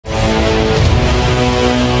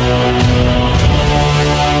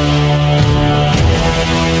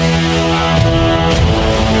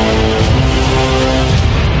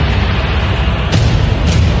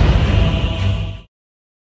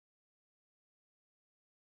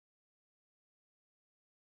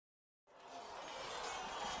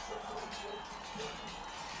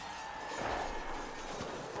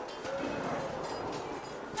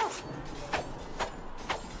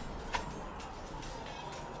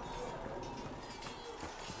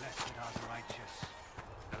Blessed are the righteous,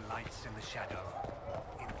 the lights in the shadow.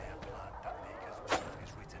 In their blood that Maker's word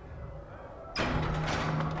is written.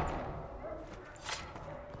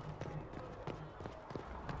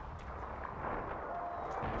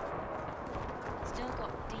 Still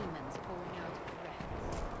got demons pouring out of the wrecks.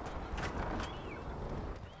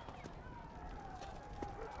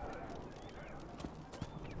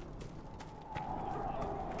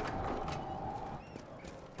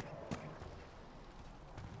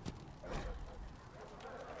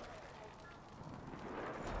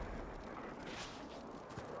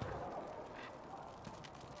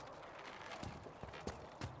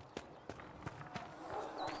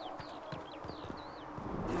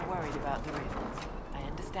 You're worried about the rifts. I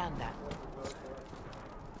understand that.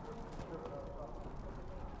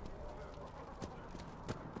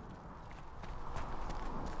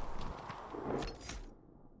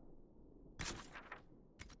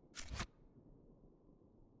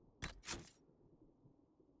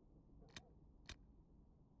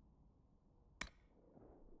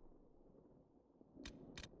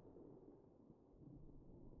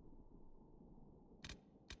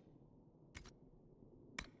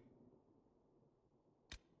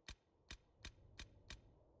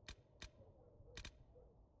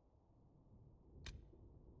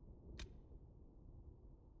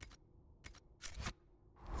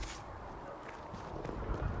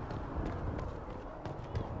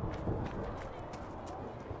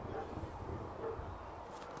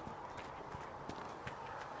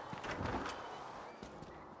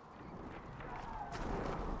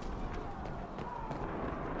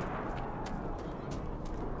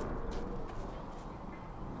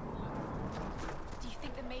 Do you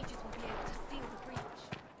think the mages will be able to seal the breach?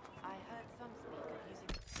 I heard some speak of using...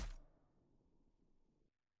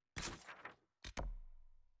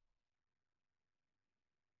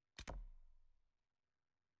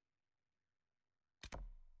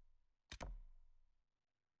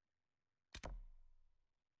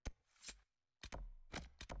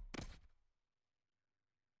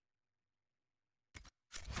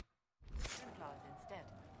 Templars instead.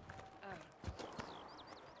 Oh.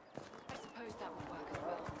 I suppose that would work as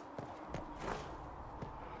well.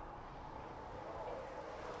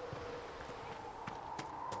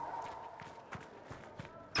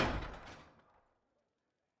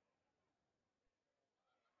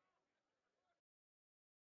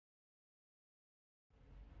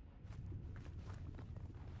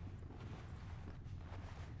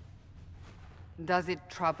 Does it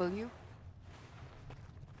trouble you?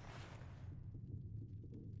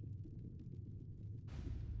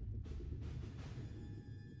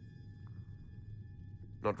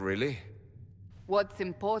 Not really. What's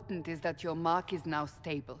important is that your mark is now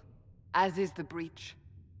stable, as is the breach.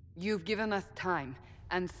 You've given us time,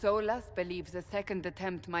 and Solas believes a second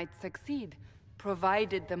attempt might succeed,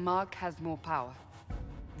 provided the mark has more power.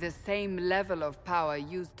 The same level of power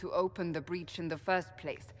used to open the breach in the first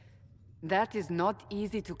place. That is not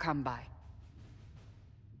easy to come by.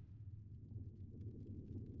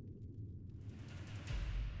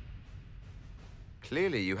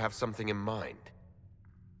 Clearly you have something in mind.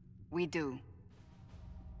 We do.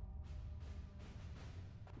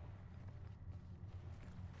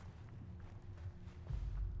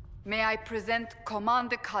 May I present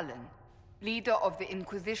Commander Cullen, leader of the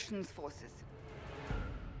Inquisition's forces.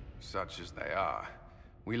 Such as they are.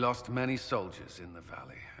 We lost many soldiers in the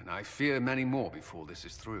valley, and I fear many more before this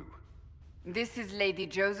is through. This is Lady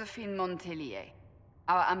Josephine Montelier,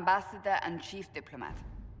 our ambassador and chief diplomat.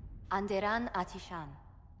 Anderan Atishan.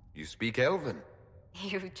 You speak Elven.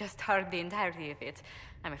 You've just heard the entirety of it,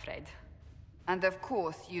 I'm afraid. And of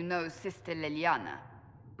course, you know Sister Liliana.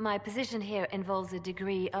 My position here involves a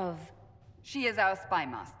degree of... She is our spy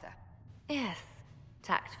master. Yes,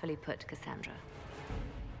 tactfully put, Cassandra.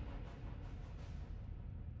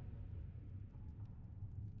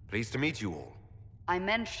 Pleased to meet you all. I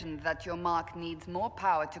mentioned that your mark needs more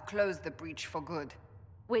power to close the breach for good.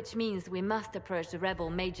 Which means we must approach the rebel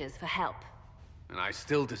mages for help. And I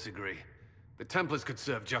still disagree. The Templars could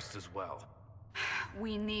serve just as well.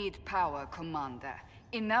 We need power, Commander.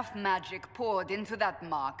 Enough magic poured into that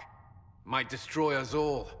mark. Might destroy us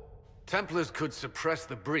all. Templars could suppress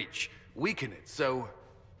the breach, weaken it, so...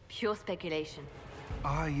 Pure speculation.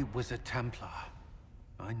 I was a Templar.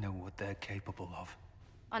 I know what they're capable of.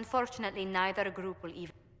 Unfortunately, neither group will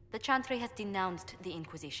even... The Chantry has denounced the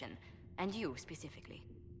Inquisition, and you specifically.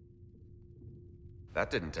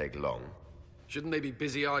 That didn't take long. Shouldn't they be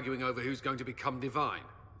busy arguing over who's going to become divine?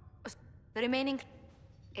 The remaining...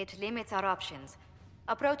 It limits our options.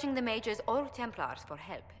 Approaching the Mages or Templars for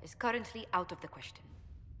help is currently out of the question.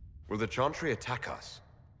 Will the Chantry attack us?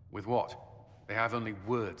 With what? They have only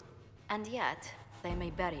words. And yet, they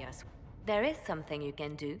may bury us. There is something you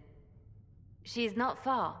can do. She is not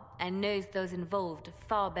far, and knows those involved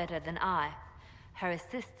far better than I. Her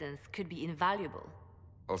assistance could be invaluable.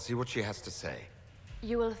 I'll see what she has to say.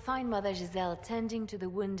 You will find Mother Giselle tending to the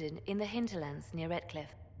wounded in the hinterlands near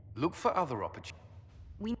Redcliffe. Look for other opportunities.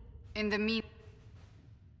 In the mean...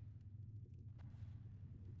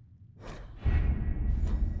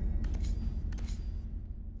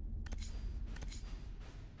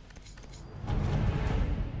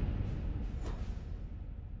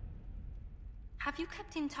 Have you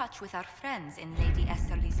kept in touch with our friends in Lady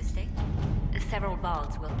Esterly's estate? Several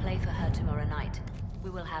bards will play for her tomorrow night. We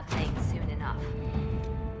will have names soon enough.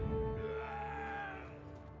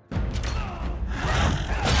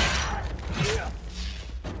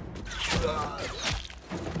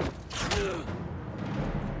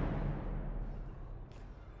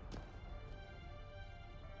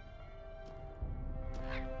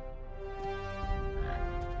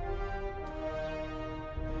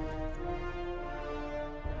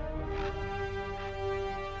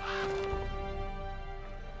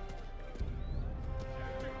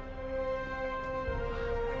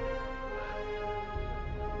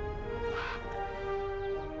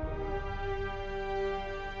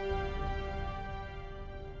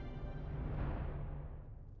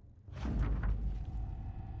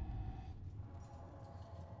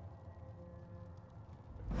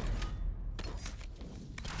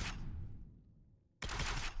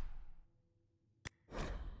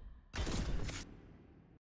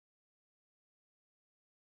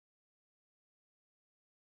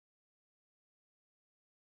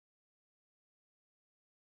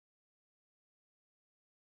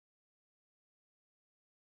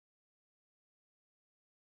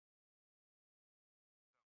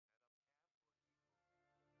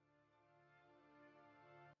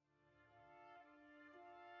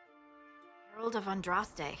 Herald of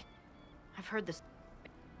Andraste. I've heard this.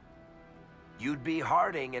 You'd be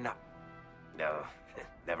Harding and... No,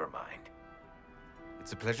 never mind.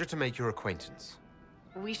 It's a pleasure to make your acquaintance.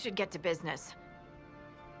 We should get to business.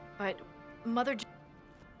 But Mother...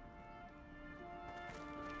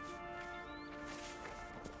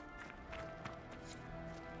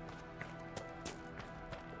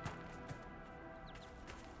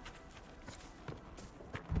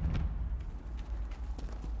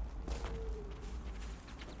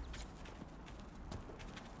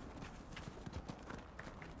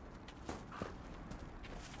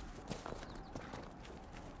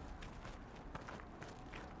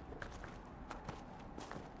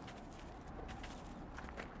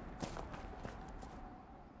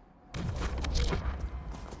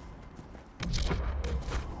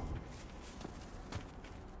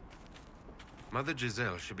 Mother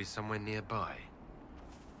Giselle should be somewhere nearby.